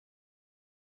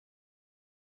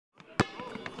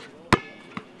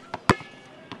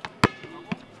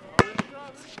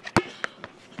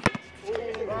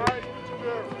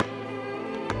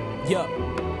Yeah.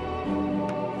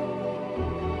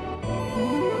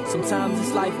 Sometimes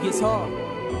this life gets hard,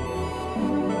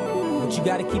 but you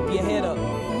gotta keep your head up.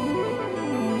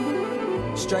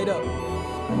 Straight up.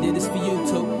 I did this for you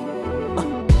too.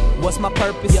 What's my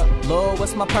purpose? Yeah. Lord,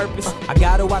 what's my purpose? I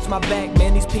gotta watch my back,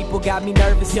 man, these people got me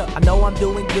nervous. Yeah. I know I'm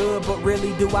doing good, but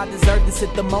really do I deserve this?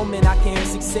 At the moment, I can hear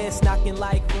success knocking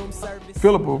like room service.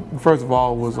 Phillip, first of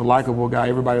all, was a likable guy.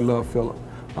 Everybody loved Phillip.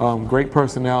 Great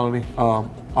personality,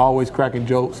 always cracking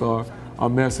jokes or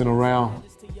messing around.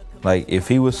 Like, if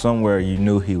he was somewhere, you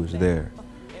knew he was there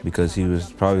because he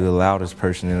was probably the loudest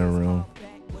person in the room.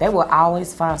 They would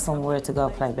always find somewhere to go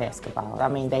play basketball. I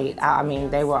mean,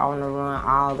 they were on the run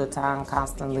all the time,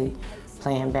 constantly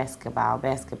playing basketball.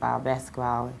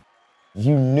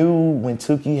 You knew when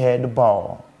Tookie had the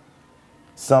ball,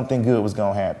 something good was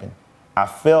gonna happen. I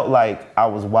felt like I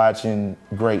was watching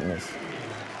greatness.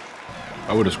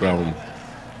 I would describe him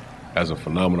as a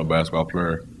phenomenal basketball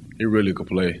player. He really could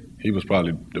play. He was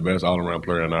probably the best all-around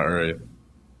player in our area.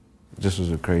 Just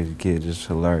was a crazy kid, just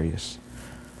hilarious.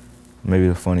 Maybe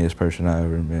the funniest person I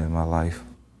ever met in my life.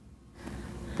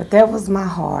 But that was my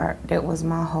heart. That was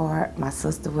my heart. My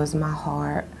sister was my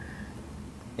heart.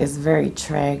 It's very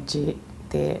tragic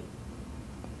that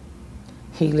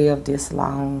he lived this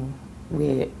long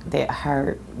with that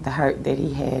hurt, the hurt that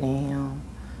he had in him.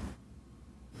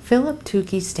 Phillip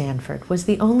Tookie Stanford was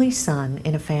the only son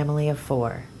in a family of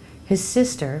 4. His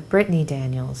sister, Nikki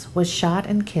Daniels, was shot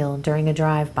and killed during a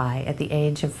drive-by at the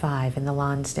age of 5 in the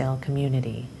Lonsdale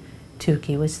community.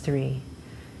 Tookie was 3.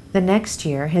 The next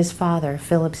year, his father,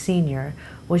 Phillip Sr.,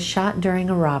 was shot during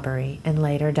a robbery and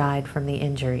later died from the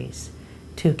injuries.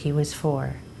 Tookie was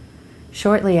 4.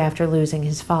 Shortly after losing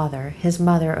his father, his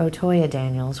mother, Otoya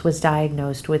Daniels, was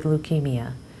diagnosed with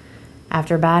leukemia.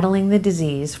 After battling the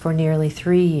disease for nearly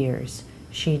 3 years,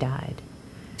 she died.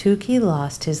 Tookie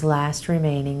lost his last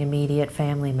remaining immediate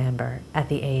family member at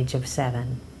the age of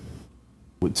 7.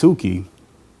 With Tookie,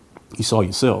 you saw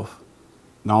yourself.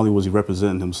 Not only was he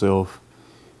representing himself,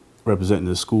 representing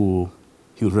his school,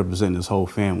 he was representing his whole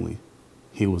family.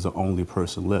 He was the only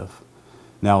person left.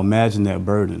 Now imagine that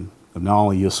burden of not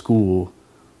only your school,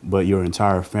 but your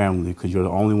entire family, because you're the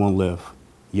only one left.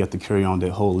 You have to carry on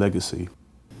that whole legacy.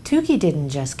 Tookie didn't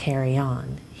just carry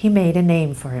on. He made a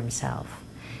name for himself.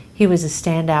 He was a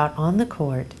standout on the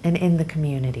court and in the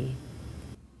community.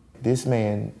 This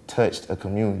man touched a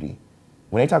community.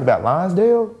 When they talk about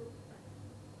Lonsdale,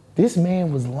 this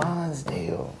man was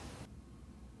Lonsdale.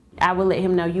 I would let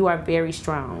him know you are very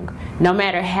strong. No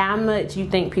matter how much you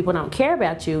think people don't care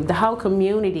about you, the whole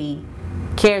community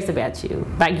cares about you.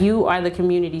 Like, you are the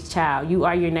community's child. You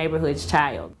are your neighborhood's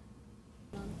child.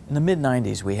 In the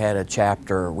mid-90s, we had a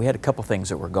chapter, we had a couple things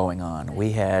that were going on.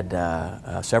 We had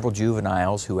several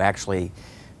juveniles who actually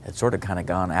had sort of kind of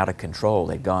gone out of control.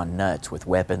 They'd gone nuts with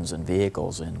weapons and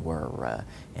vehicles and were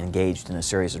engaged in a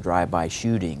series of drive-by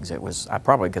shootings. It was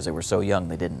probably because they were so young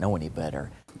they didn't know any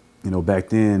better. You know, back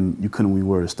then, you couldn't even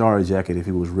wear a star jacket if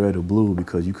it was red or blue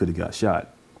because you could have got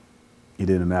shot. It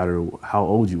didn't matter how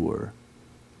old you were.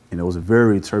 And it was a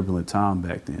very turbulent time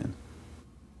back then.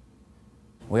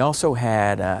 We also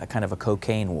had kind of a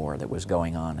cocaine war that was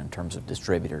going on in terms of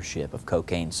distributorship of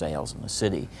cocaine sales in the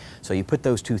city. So you put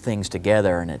those two things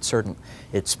together and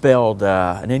it spelled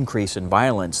an increase in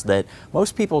violence that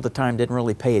most people at the time didn't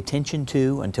really pay attention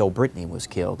to until Brittany was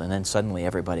killed, and then suddenly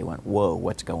everybody went, whoa,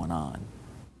 what's going on?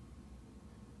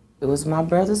 It was my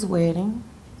brother's wedding.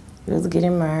 He was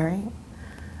getting married.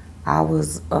 I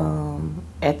was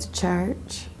at the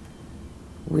church.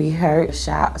 We heard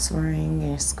shots ring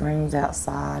and screams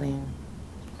outside, and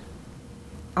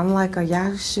I'm like, are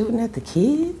y'all shooting at the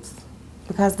kids?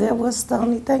 Because that was the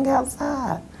only thing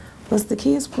outside, was the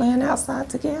kids playing outside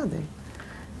together.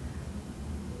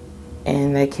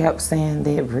 And they kept saying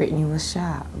that Brittany was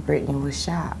shot, Brittany was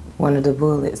shot. One of the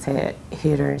bullets had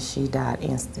hit her and she died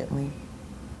instantly.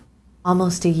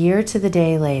 Almost a year to the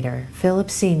day later, Phillip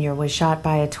Sr. was shot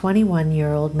by a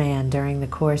 21-year-old man during the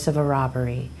course of a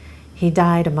robbery. He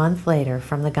died a month later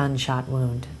from the gunshot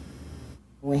wound.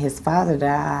 When his father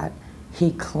died, he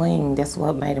clinged. That's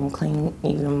what made him cling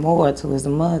even more to his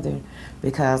mother,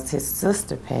 because his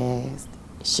sister passed,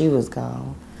 she was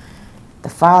gone. The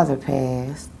father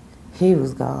passed, he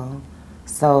was gone.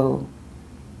 So,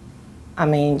 I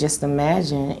mean, just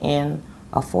imagine in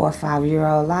a 4 or 5 year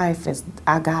old life,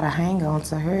 I gotta hang on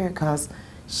to her because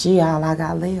she all I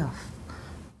got left.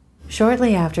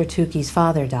 Shortly after Tookie's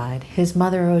father died, his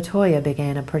mother Otoya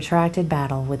began a protracted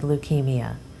battle with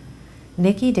leukemia.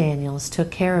 Nikki Daniels took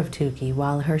care of Tookie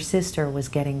while her sister was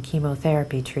getting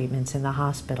chemotherapy treatments in the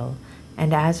hospital,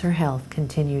 and as her health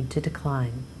continued to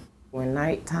decline. When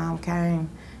nighttime came,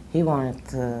 he wanted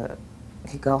to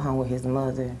go home with his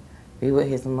mother, be with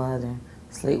his mother,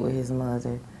 sleep with his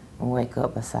mother, and wake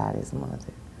up beside his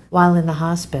mother. While in the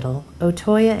hospital,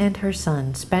 Otoya and her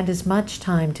son spent as much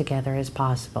time together as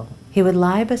possible. He would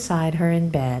lie beside her in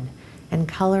bed and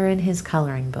color in his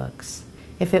coloring books.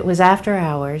 If it was after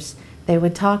hours, they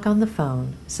would talk on the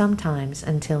phone, sometimes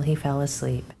until he fell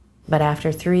asleep. But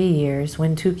after 3 years,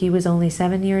 when Tookie was only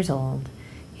 7 years old,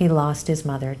 he lost his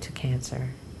mother to cancer.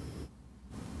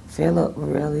 Phillip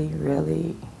really,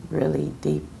 really, really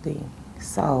deeply,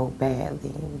 so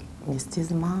badly missed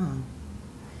his mom.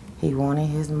 He wanted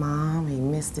his mom, he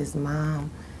missed his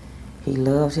mom, he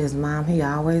loved his mom, he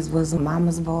always was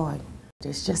mama's boy.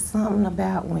 It's just something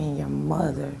about when your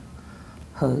mother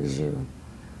hugs you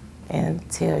and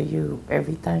tell you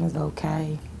everything's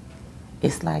okay.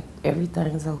 It's like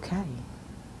everything's okay.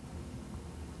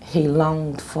 He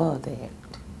longed for that.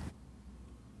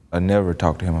 I never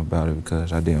talked to him about it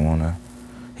because I didn't want to.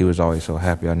 He was always so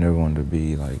happy. I never wanted to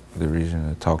be like the reason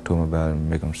to talk to him about it and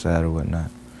make him sad or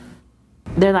whatnot.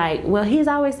 They're like, well, he's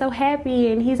always so happy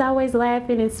and he's always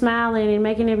laughing and smiling and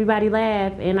making everybody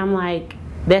laugh. And I'm like,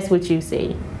 that's what you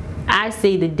see. I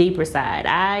see the deeper side.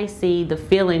 I see the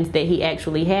feelings that he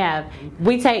actually have.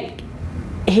 We take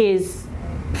his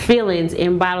feelings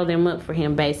and bottle them up for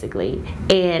him, basically.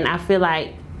 And I feel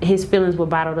like his feelings were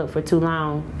bottled up for too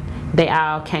long. They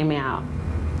all came out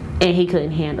and he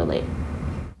couldn't handle it.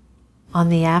 On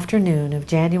the afternoon of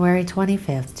January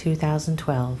 25th,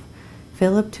 2012,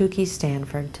 Phillip Tookie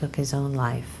Stanford took his own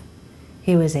life.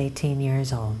 He was 18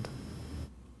 years old.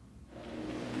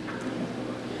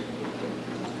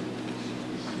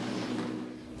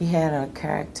 He had a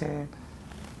character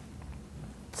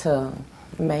to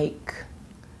make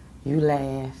you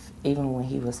laugh even when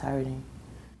he was hurting.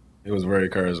 He was very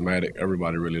charismatic.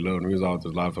 Everybody really loved him. He was always the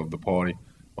life of the party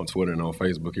on Twitter and on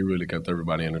Facebook. He really kept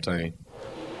everybody entertained.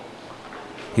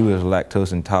 He was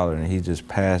lactose intolerant. He just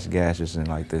passed gases in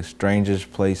like the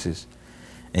strangest places,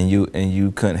 and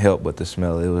you couldn't help but to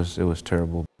smell it. It was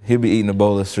terrible. He'd be eating a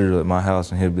bowl of cereal at my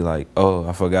house, and he'd be like, "Oh,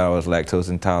 I forgot I was lactose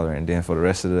intolerant." And then for the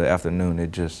rest of the afternoon,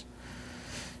 it'd just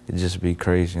be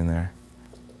crazy in there.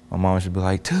 My mom should be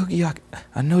like, "Tookie,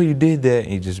 I know you did that,"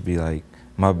 and he'd just be like,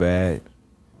 "My bad."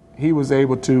 He was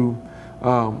able to,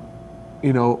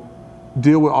 you know,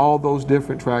 deal with all those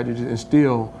different tragedies and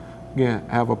still, again,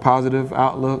 have a positive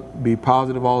outlook, be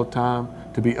positive all the time,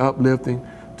 to be uplifting,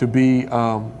 to be,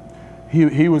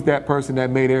 he was that person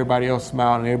that made everybody else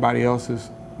smile and everybody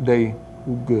else's day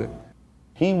good.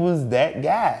 He was that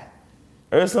guy.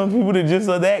 There's some people that just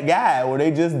are that guy, or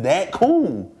they just that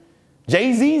cool.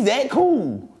 Jay-Z's that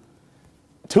cool.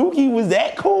 Tookie was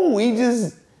that cool. He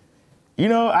just, you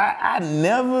know, I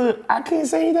couldn't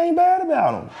say anything bad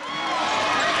about him.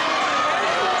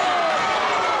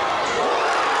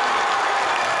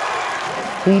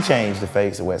 He changed the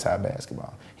face of West High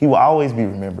basketball. He will always be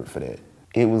remembered for that.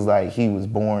 It was like he was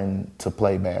born to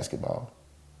play basketball.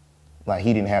 Like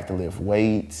he didn't have to lift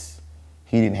weights.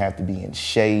 He didn't have to be in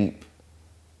shape.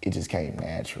 It just came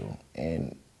natural.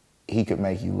 And he could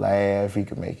make you laugh. He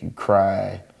could make you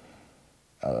cry.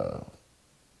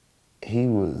 He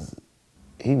was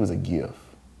a gift.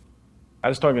 I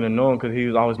just started getting to know him because he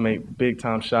was always make big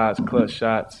time shots, clutch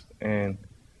shots, and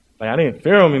like I didn't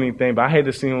fear him or anything, but I hated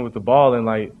to see him with the ball and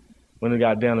like when it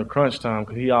got down to crunch time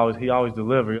because he always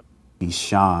delivered. He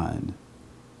shined,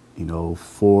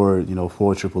 four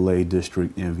AAA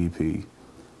district MVP,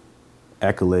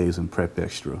 accolades and prep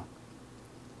extra.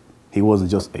 He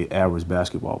wasn't just an average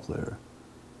basketball player.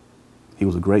 He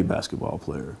was a great basketball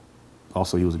player.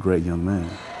 Also, he was a great young man.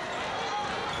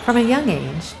 From a young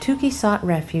age, Tookie sought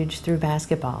refuge through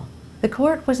basketball. The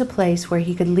court was a place where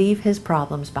he could leave his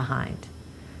problems behind.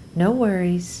 No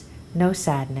worries, no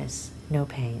sadness, no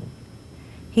pain.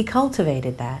 He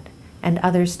cultivated that, and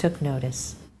others took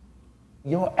notice.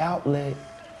 Your outlet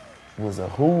was a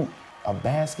hoop, a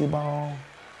basketball,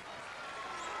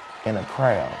 and a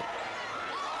crowd.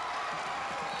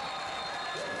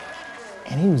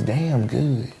 And he was damn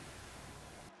good.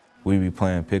 We'd be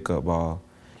playing pickup ball,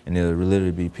 and there would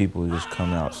literally be people just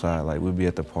come outside. Like, we'd be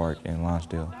at the park in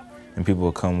Lonsdale, and people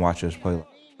would come watch us play.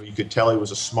 You could tell he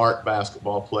was a smart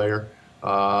basketball player,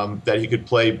 that he could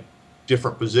play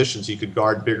different positions. He could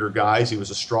guard bigger guys. He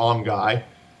was a strong guy.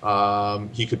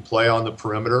 He could play on the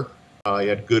perimeter. He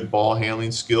had good ball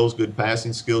handling skills, good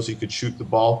passing skills. He could shoot the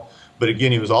ball. But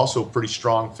again, he was also a pretty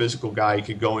strong physical guy. He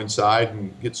could go inside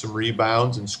and get some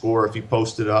rebounds and score if he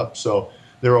posted up. So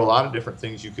there were a lot of different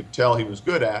things you could tell he was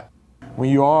good at. When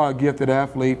you are a gifted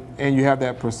athlete and you have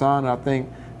that persona, I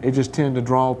think it just tends to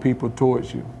draw people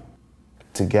towards you.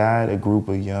 to guide a group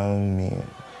of young men.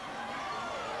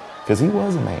 Because he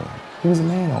was a man. He was a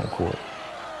man on court.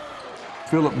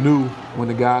 Phillip knew when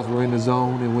the guys were in the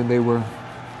zone and when they were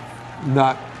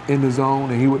not in the zone,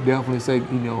 and he would definitely say,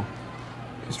 you know,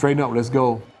 straighten up, let's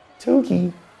go.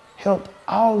 Tookie helped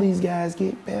all these guys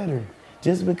get better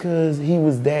just because he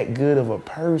was that good of a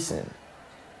person.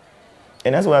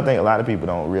 And that's what I think a lot of people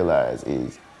don't realize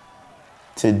is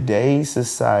today's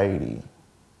society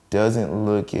doesn't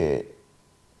look at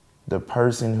the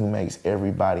person who makes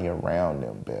everybody around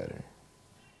them better.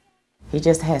 He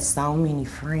just had so many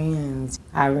friends.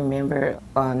 I remember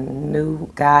a new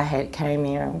guy had came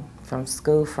in from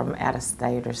school from out of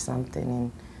state or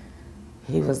something,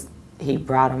 and he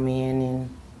brought him in, and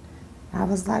I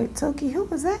was like, Tookie, who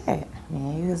was that?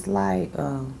 And he was like,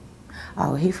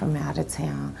 oh, he from out of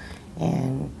town,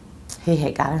 and he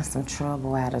had got in some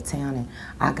trouble out of town, and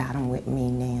I got him with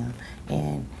me now,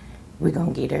 and we're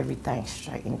gonna get everything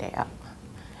straightened out.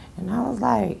 And I was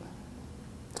like,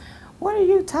 what are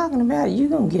you talking about? You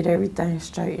gonna get everything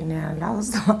straightened out? And I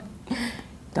was like,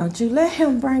 don't you let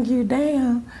him bring you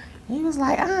down. And he was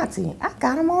like, Auntie, I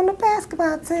got him on the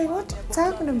basketball team. What you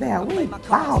talking about? We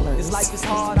ballers. This life is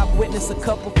hard. I've witnessed a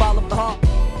couple fall apart.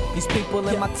 These people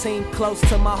in my team close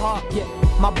to my heart. Yeah,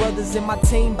 my brothers in my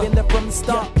team been there from the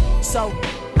start. So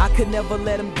I could never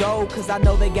let them go, cause I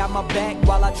know they got my back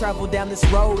while I travel down this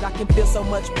road. I can feel so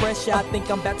much pressure, I think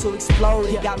I'm about to explode.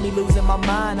 It got me losing my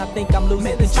mind, I think I'm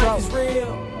losing control. This life is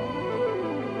real,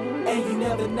 and you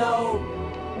never know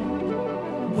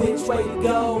which way to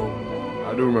go.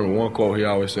 I do remember one quote he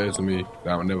always said to me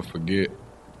that I would never forget.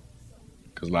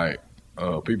 Cause like,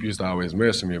 people used to always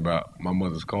mess with me about my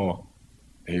mother's car.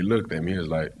 And he looked at me, he was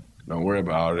like, don't worry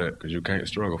about all that, cause you can't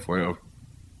struggle forever.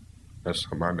 That's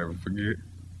something I never forget.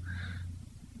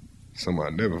 Something I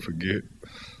never forget.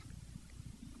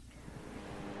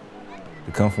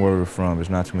 To come from where we're from, there's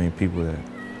not too many people that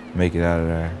make it out of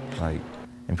there. Like,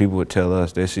 and people would tell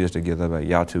us, they see us together, like,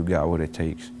 y'all two got what it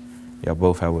takes. Y'all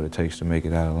both have what it takes to make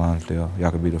it out of Lonsdale.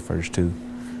 Y'all could be the first two.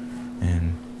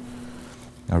 And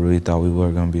I really thought we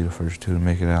were gonna be the first two to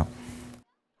make it out.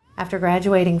 After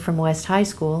graduating from West High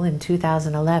School in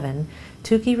 2011,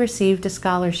 Tookie received a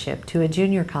scholarship to a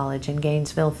junior college in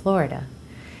Gainesville, Florida.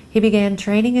 He began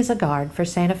training as a guard for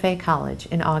Santa Fe College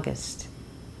in August.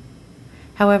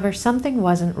 However, something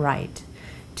wasn't right.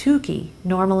 Tookie,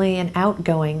 normally an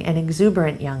outgoing and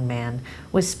exuberant young man,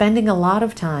 was spending a lot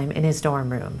of time in his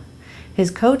dorm room.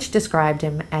 His coach described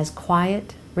him as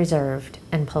quiet, reserved,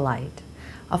 and polite,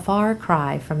 a far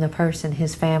cry from the person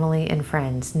his family and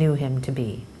friends knew him to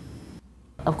be.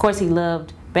 Of course, he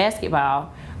loved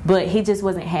basketball, but he just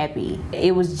wasn't happy.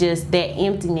 It was just that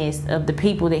emptiness of the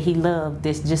people that he loved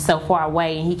that's just so far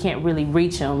away, and he can't really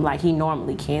reach them like he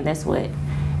normally can. That's what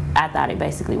I thought it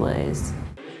basically was.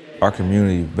 Our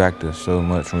community backed us so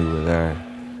much when we were there.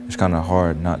 It's kind of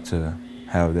hard not to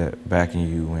have that backing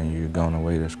you when you're going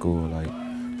away to school.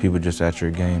 Like, people just at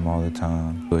your game all the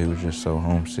time. But he was just so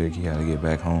homesick, he had to get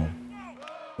back home.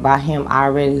 By him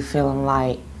already feeling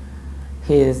like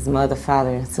his mother,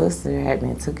 father, and sister had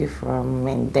been took it from him,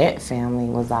 and that family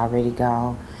was already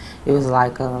gone. It was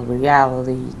like a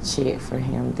reality check for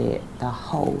him that the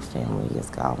whole family is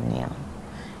gone now,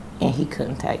 and he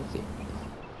couldn't take it.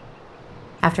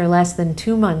 After less than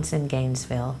 2 months in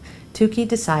Gainesville, Tookie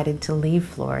decided to leave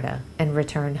Florida and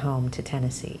return home to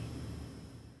Tennessee.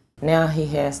 Now he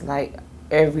has like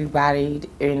everybody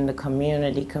in the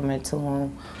community coming to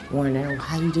him, wondering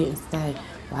why you didn't stay,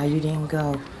 why you didn't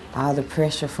go. All the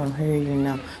pressure from her, you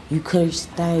know, you could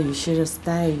stay, you should have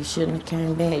stayed, you shouldn't have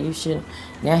came back, you shouldn't.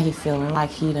 Now he feeling like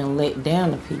he done let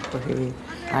down the people here,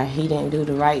 or he didn't do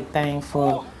the right thing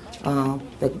for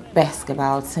the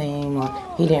basketball team,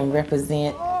 or he didn't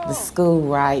represent the school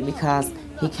right because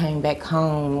he came back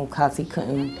home because he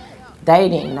couldn't, they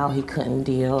didn't know he couldn't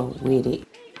deal with it.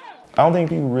 I don't think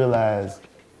people realize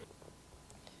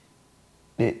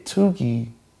that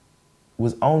Tookie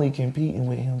was only competing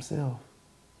with himself.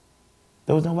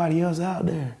 There was nobody else out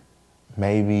there.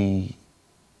 Maybe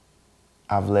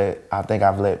I think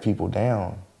I've let people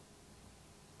down.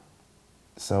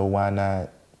 So why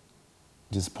not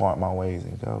just part my ways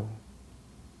and go?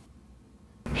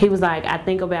 He was like, I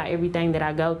think about everything that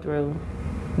I go through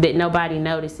that nobody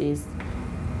notices.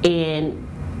 And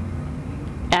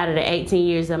out of the 18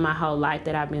 years of my whole life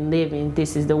that I've been living,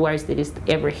 this is the worst that it's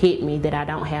ever hit me, that I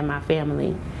don't have my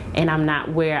family and I'm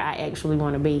not where I actually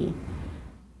want to be.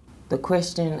 The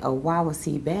question of why was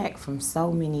he back from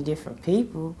so many different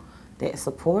people that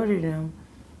supported him,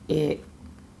 it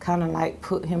kind of like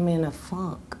put him in a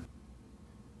funk.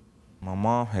 My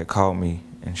mom had called me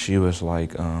and she was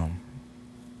like,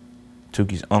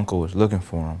 Tookie's uncle was looking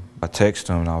for him. I texted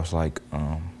him and I was like,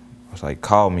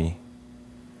 call me.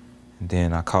 And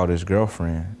then I called his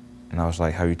girlfriend and I was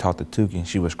like, have you talked to Tookie? And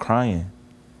she was crying.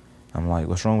 I'm like,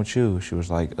 what's wrong with you? She was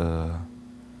like,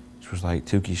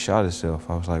 Tookie shot himself.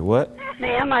 I was like, what?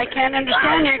 Ma'am, I can't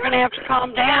understand. You're going to have to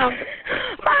calm down.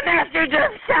 My nephew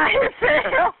just shot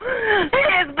himself. He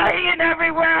is bleeding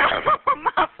everywhere.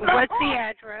 What's the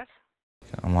address?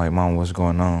 I'm like, Mom, what's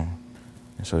going on?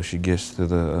 And so she gets to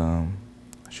the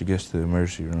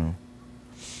emergency room,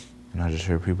 and I just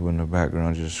hear people in the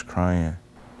background just crying.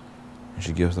 And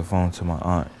she gives the phone to my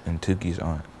aunt and Tookie's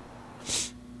aunt.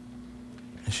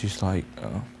 And she's like,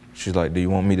 do you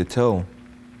want me to tell him?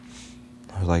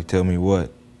 I was like, tell me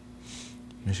what?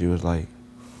 And she was like,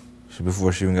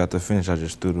 before she even got to finish, I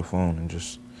just threw the phone and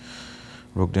just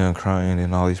broke down crying,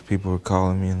 and all these people were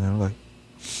calling me, and they're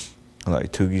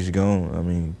like, Tookie's gone. I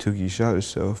mean, Tookie shot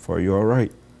himself. Are you all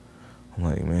right? I'm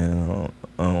like, man,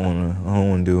 I don't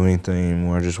want to do anything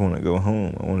anymore. I just want to go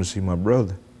home. I want to see my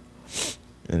brother.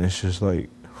 And it's just like,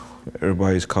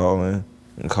 everybody's calling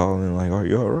like, are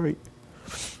you all right?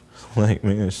 I'm like,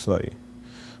 man, it's like,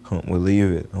 I don't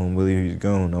believe it. I don't believe he's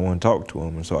gone. I want to talk to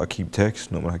him. And so I keep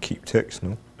texting him, and I keep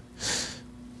texting him.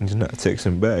 He's not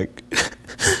texting back.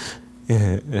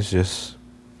 Yeah, it's just,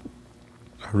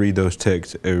 I read those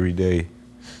texts every day.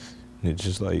 And it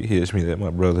just like hits me that my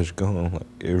brother's gone,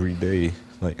 like every day.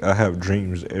 Like I have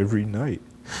dreams every night.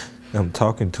 I'm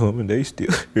talking to him and they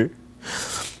still here.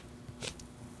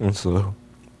 And so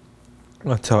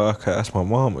I asked my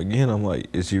mom again, I'm like,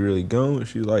 is he really gone?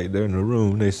 She's like, they're in the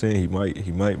room. They saying he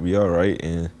might be all right.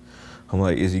 And I'm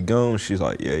like, is he gone? She's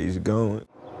like, yeah, he's gone.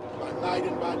 By night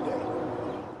and by day.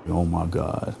 Oh my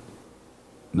God,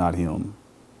 not him.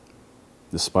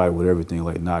 Despite with everything,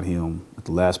 like not him.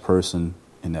 The last person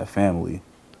in that family,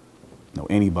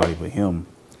 anybody but him.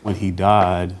 When he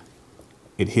died,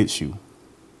 it hits you.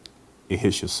 It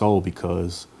hits your soul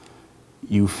because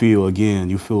you feel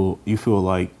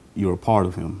like you're a part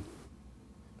of him.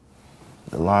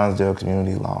 The Lonsdale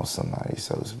community lost somebody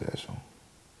so special.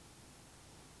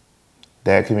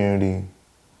 That community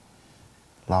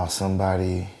lost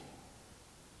somebody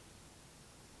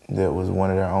that was one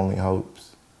of their only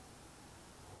hopes.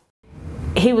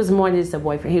 He was more than just a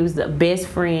boyfriend. He was the best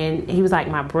friend. He was like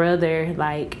my brother,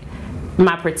 like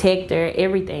my protector,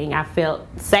 everything. I felt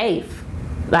safe,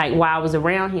 like while I was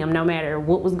around him, no matter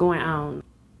what was going on.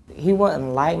 He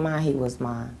wasn't like mine, he was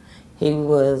mine. He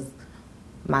was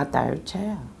my third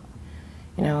child.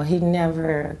 He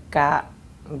never got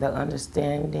the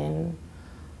understanding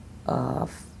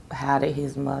of how did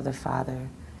his mother, father,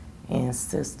 and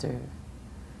sister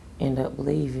end up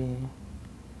leaving,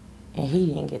 and he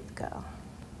didn't get to go.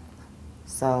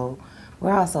 So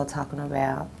we're also talking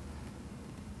about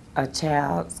a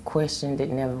child's question that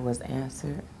never was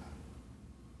answered.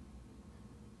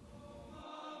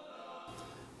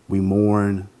 We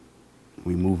mourn,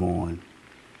 we move on.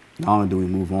 Not only do we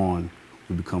move on,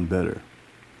 we become better.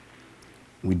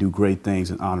 We do great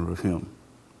things in honor of him.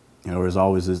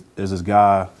 There's this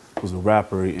guy who was a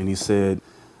rapper, and he said,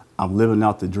 I'm living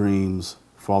out the dreams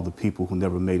for all the people who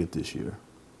never made it this year.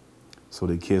 So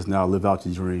the kids now live out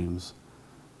your dreams,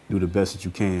 do the best that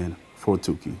you can for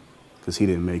Tookie, because he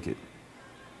didn't make it.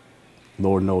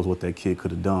 Lord knows what that kid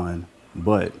could have done,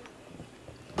 but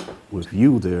with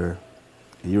you there,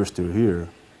 and you're still here,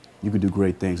 you could do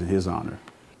great things in his honor.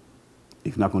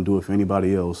 If you're not gonna do it for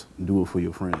anybody else, do it for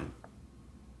your friend.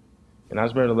 And I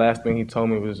just remember the last thing he told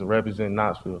me was to represent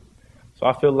Knoxville. So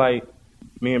I feel like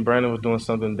me and Brandon was doing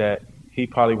something that he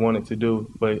probably wanted to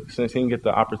do, but since he didn't get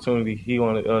the opportunity, he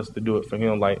wanted us to do it for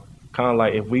him. Like, kind of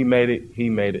like if we made it, he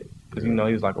made it. Because,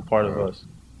 he's like a part of us.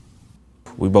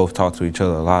 We both talked to each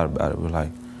other a lot about it. We're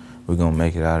like, we're going to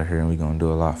make it out of here and we're going to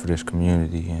do a lot for this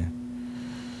community.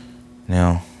 And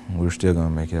now we're still going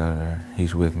to make it out of there.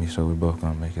 He's with me, so we're both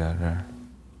going to make it out of there.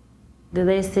 The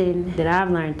lesson that I've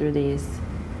learned through this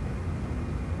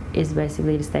is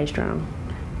basically to stay strong,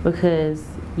 because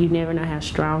you never know how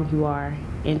strong you are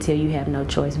until you have no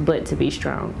choice but to be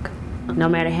strong. No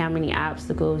matter how many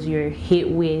obstacles you're hit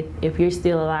with, if you're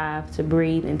still alive to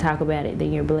breathe and talk about it,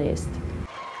 then you're blessed.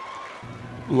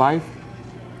 Life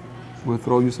will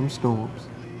throw you some storms.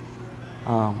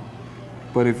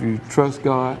 But if you trust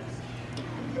God,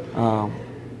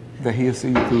 that he'll see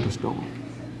you through the storm.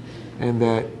 And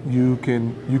that you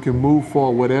can move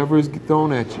forward, whatever is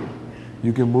thrown at you,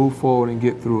 you can move forward and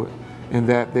get through it. And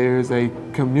that there's a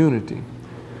community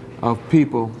of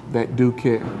people that do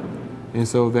care. And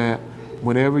so that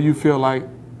whenever you feel like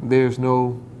there's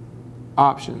no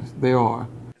options, there are.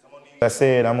 I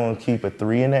said I'm gonna keep a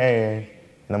 3 in the air,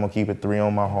 and I'm gonna keep a 3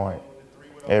 on my heart.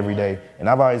 every day. And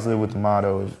I've always lived with the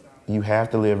motto of you have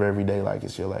to live every day like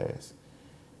it's your last.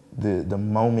 The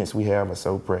moments we have are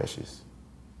so precious.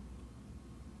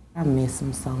 I miss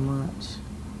him so much,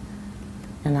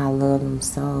 and I love him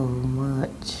so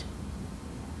much.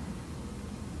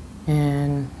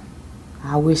 And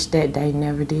I wish that day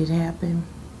never did happen,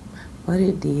 but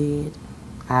it did.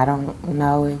 I don't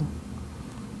know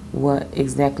what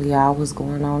exactly all was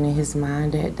going on in his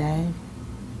mind that day,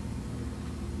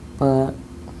 but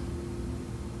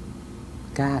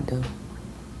God do.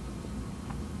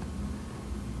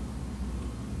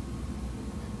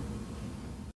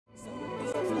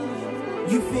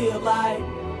 You feel like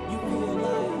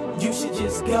you should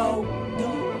just go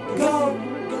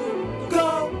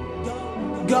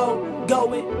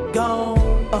it, gone.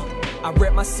 I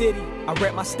rep my city, I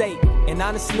rep my state, and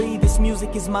honestly, this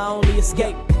music is my only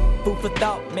escape. Food for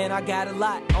thought, man, I got a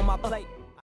lot on my plate.